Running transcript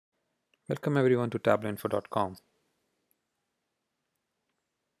Welcome everyone to tableauinfo.com.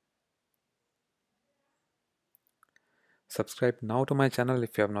 Subscribe now to my channel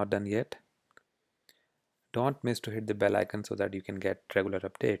if you have not done yet. Don't miss to hit the bell icon so that you can get regular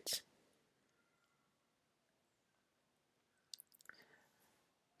updates.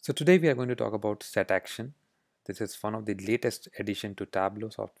 So today we are going to talk about set action. This is one of the latest addition to Tableau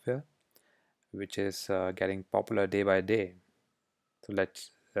software, which is getting popular day by day. So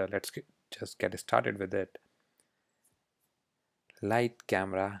let's just get started with it. Light,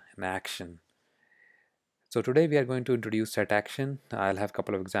 camera, and action. So today we are going to introduce set action. I'll have a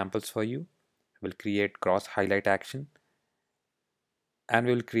couple of examples for you. We'll create cross highlight action, and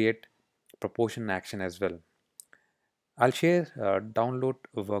we'll create proportion action as well. I'll share a download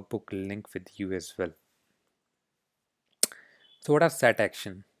workbook link with you as well. So what are set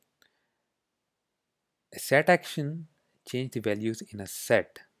action? A set action change the values in a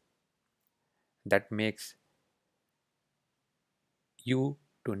set that makes you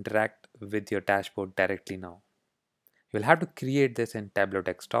to interact with your dashboard directly now. You'll have to create this in Tableau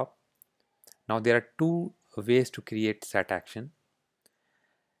desktop. Now there are two ways to create set action.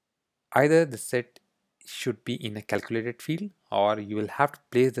 Either the set should be in a calculated field, or you will have to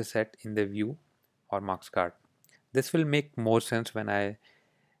place the set in the view or marks card. This will make more sense when I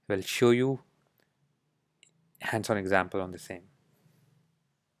will show you hands-on example on the same.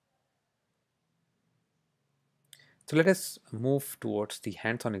 So let us move towards the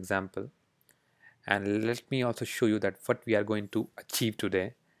hands-on example, and let me also show you that what we are going to achieve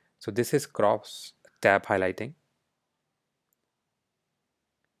today. So this is cross tab highlighting,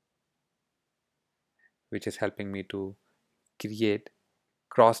 which is helping me to create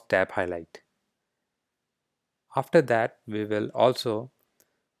cross tab highlight. After that, we will also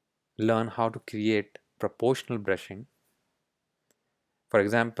learn how to create proportional brushing. For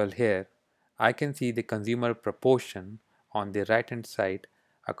example, here I can see the consumer proportion on the right hand side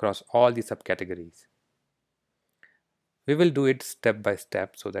across all the subcategories. We will do it step by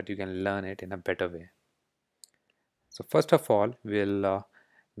step so that you can learn it in a better way. So first of all, we'll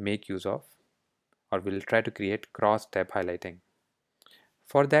make use of, or we'll try to create cross tab highlighting.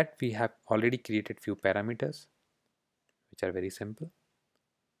 For that, we have already created few parameters which are very simple.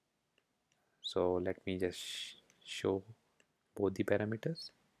 So let me just show both the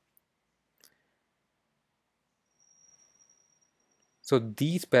parameters. So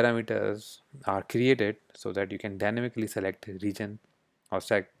these parameters are created so that you can dynamically select region or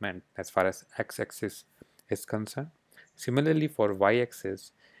segment as far as x-axis is concerned. Similarly, for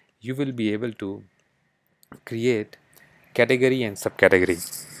y-axis, you will be able to create category and subcategory.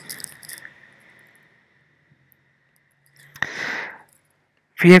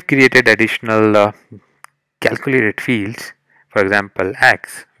 We have created additional calculated fields. For example,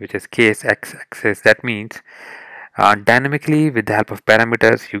 x, which is case x-axis. That means dynamically, with the help of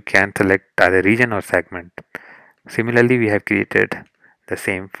parameters, you can select either region or segment. Similarly, we have created the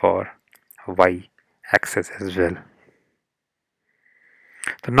same for y-axis as well.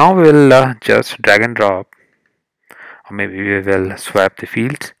 So now we will just drag and drop, or maybe we will swap the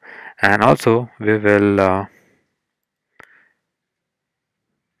fields, and also we will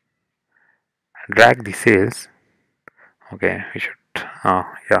drag the cells. Okay, we should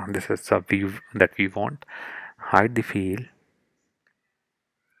yeah, this is a view that we want. Hide the field,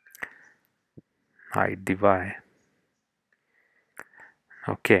 hide the y.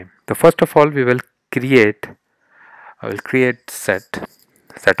 Okay, so first of all we will create, I will create set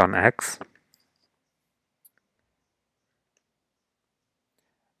on x.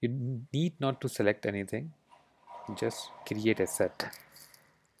 You need not to select anything, just create a set.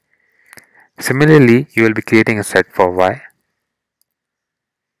 Similarly, you will be creating a set for y.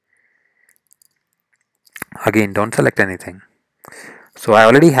 Again, don't select anything. So I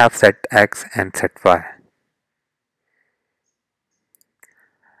already have set x and set y.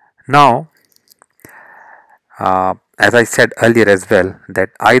 Now, as I said earlier as well,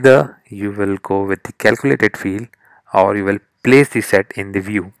 that either you will go with the calculated field or you will place the set in the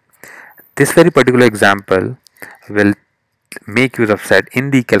view. This very particular example will make use of set in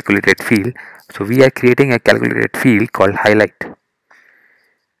the calculated field. So we are creating a calculated field called highlight.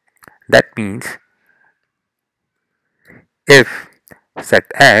 That means if set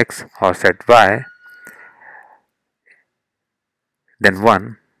x or set y, then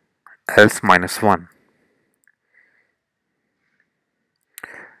 1, else minus 1.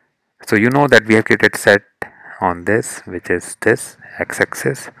 So you know that we have created set on this, which is this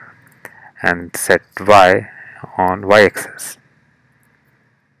x-axis, and set y on y-axis.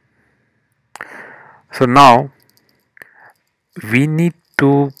 So now we need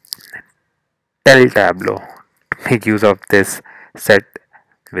to tell Tableau to make use of this set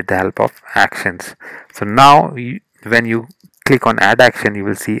with the help of actions. So now when you click on add action, you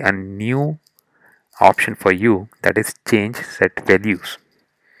will see a new option for you, that is change set values.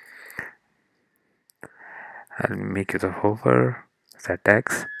 I'll make use of hover set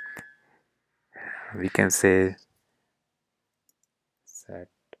x. We can say set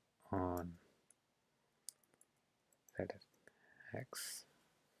on set x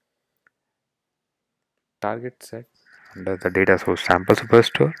target set under the data source sample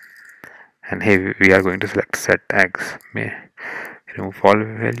superstore, and here we are going to select set x. May remove all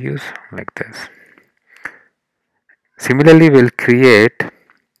values like this. Similarly, we'll create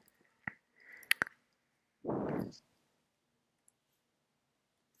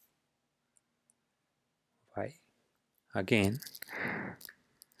y. Again,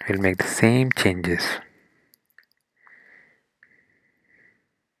 we'll make the same changes.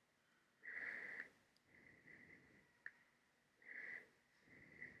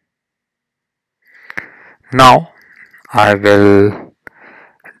 Now I will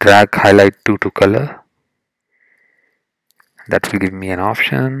drag highlight 2 to color. That will give me an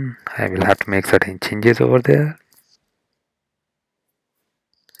option. I will have to make certain changes over there.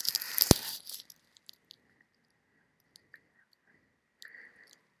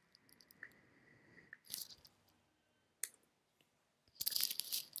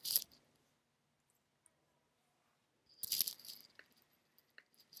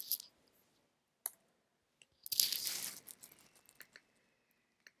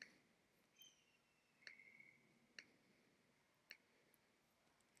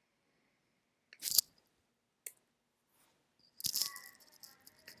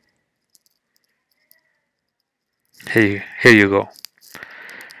 Here you go.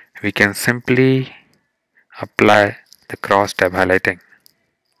 We can simply apply the crosstab highlighting.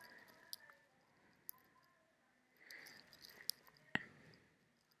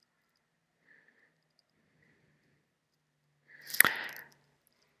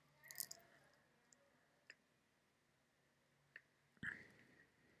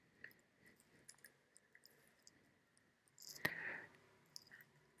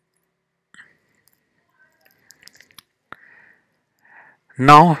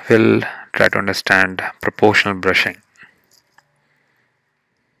 Now we'll try to understand proportional brushing.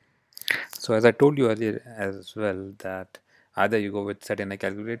 So as I told you earlier as well, that either you go with set in a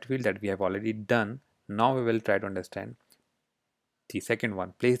calculate field that we have already done. Now we will try to understand the second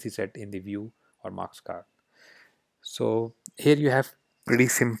one, place the set in the view or marks card. So here you have pretty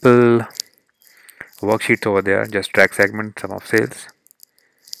simple worksheets over there. Just drag segment sum of sales,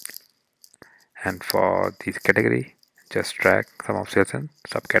 and for this category just drag sum of sales and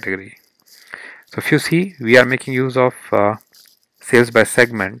subcategory. So if you see, we are making use of sales by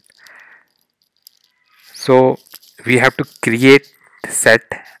segment. So we have to create set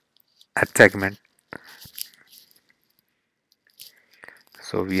at segment.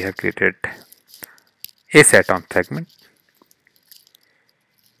 So we have created a set on segment,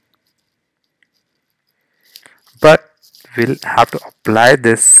 but we'll have to apply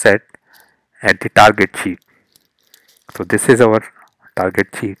this set at the target sheet. So this is our target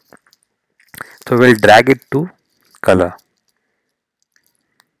sheet. So we'll drag it to color.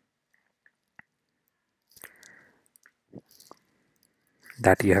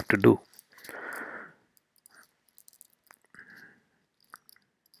 That you have to do.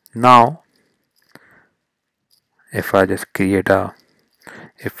 Now if I just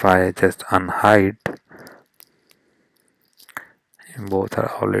unhide, both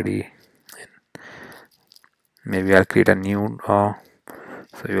are already in. Maybe I'll create a new so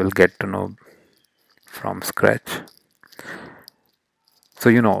you will get to know from scratch. So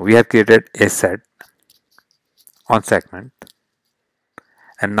we have created a set on segment,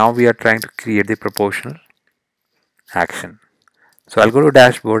 and now we are trying to create the proportional action. So I'll go to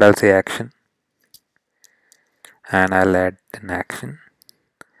dashboard, I'll say action, and I'll add an action,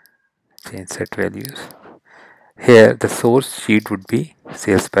 change set values. Here the source sheet would be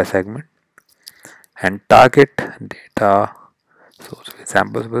sales by segment, and target data source will be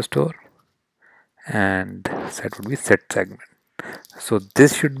sample superstore, and set would be set segment. So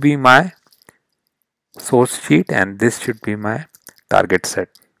this should be my source sheet and this should be my target set.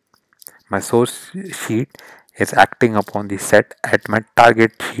 My source sheet is acting upon the set at my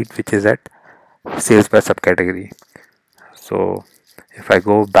target sheet, which is at sales by subcategory. So if I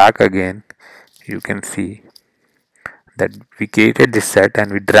go back again, you can see that we created this set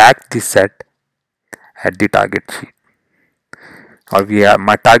and we dragged this set at the target sheet, or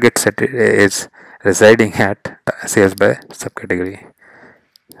my target set is residing at sales by subcategory.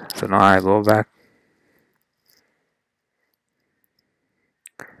 So now I go back.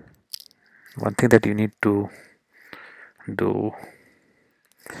 One thing that you need to do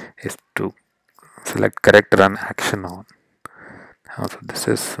is to select correct run action on. So this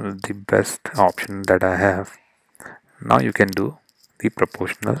is the best option that I have. Now you can do the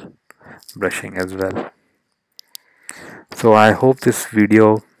proportional brushing as well. So I hope this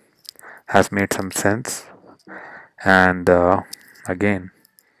video has made some sense, and again,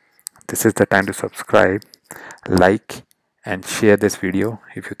 this is the time to subscribe, like, and share this video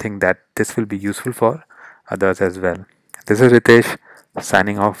if you think that this will be useful for others as well. This is Ritesh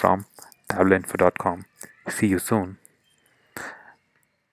signing off from tableauinfo.com. See you soon.